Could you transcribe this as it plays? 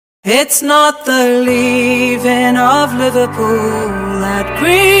It's not the leaving of Liverpool that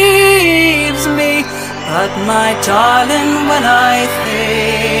grieves me, but my darling, when I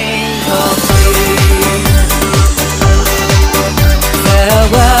think of you.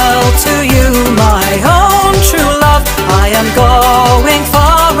 Farewell to you, my own true love, I am going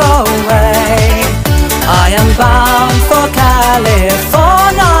far away. I am bound for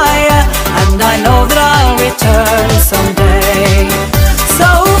California, and I know that I'll return someday. So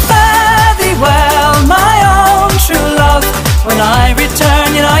fare thee well, my own true love, when I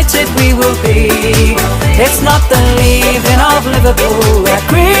return united we will be. It's not the leaving of Liverpool that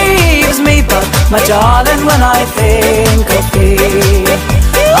grieves me, but my darling, when I think of thee.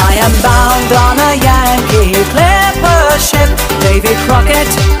 I am bound on a Yankee clipper ship, Davy Crockett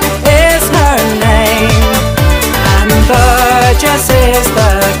is her name, and Burgess is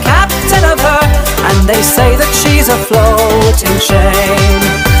the captain of her, and they say that she's a floating shame.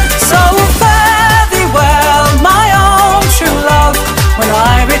 So fare thee well, my own true love, when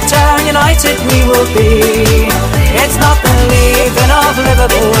I return united we will be. It's not the leaving of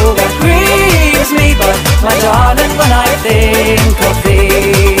Liverpool that grieves me, but my darling, when I think of thee.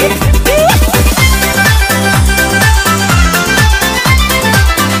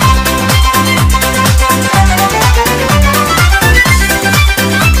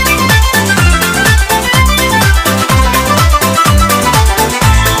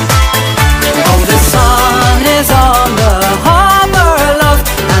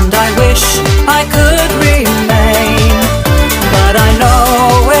 I could remain, but I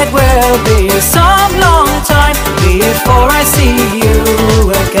know it will be some long time before I see you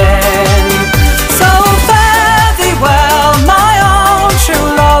again. So fare thee well, my own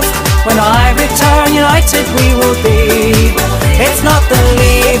true love, when I return united we will be. It's not the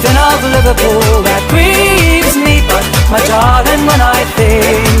leaving of Liverpool that grieves me, but my darling, when I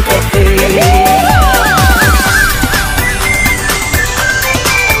think of thee.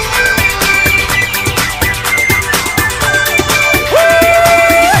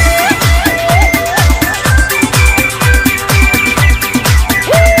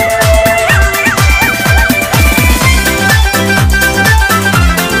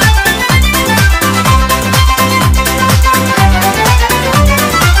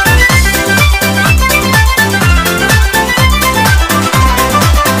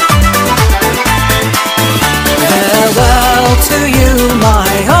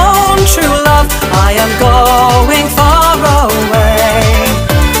 I am going far away.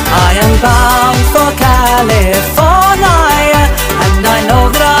 I am bound for California, and I know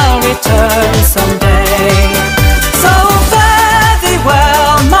that I'll return someday. So fare thee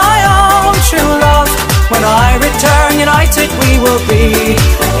well, my own true love, when I return united we will be.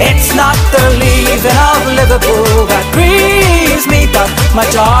 It's not the leaving of Liverpool that grieves me, but my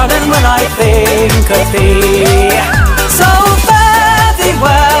darling, when I think of thee. So fare thee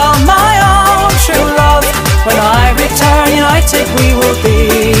well, my own true love, when I return united we will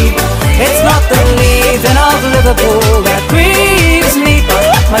be. It's not the leaving of Liverpool that grieves me, but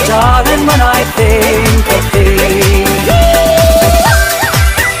my darling, when I think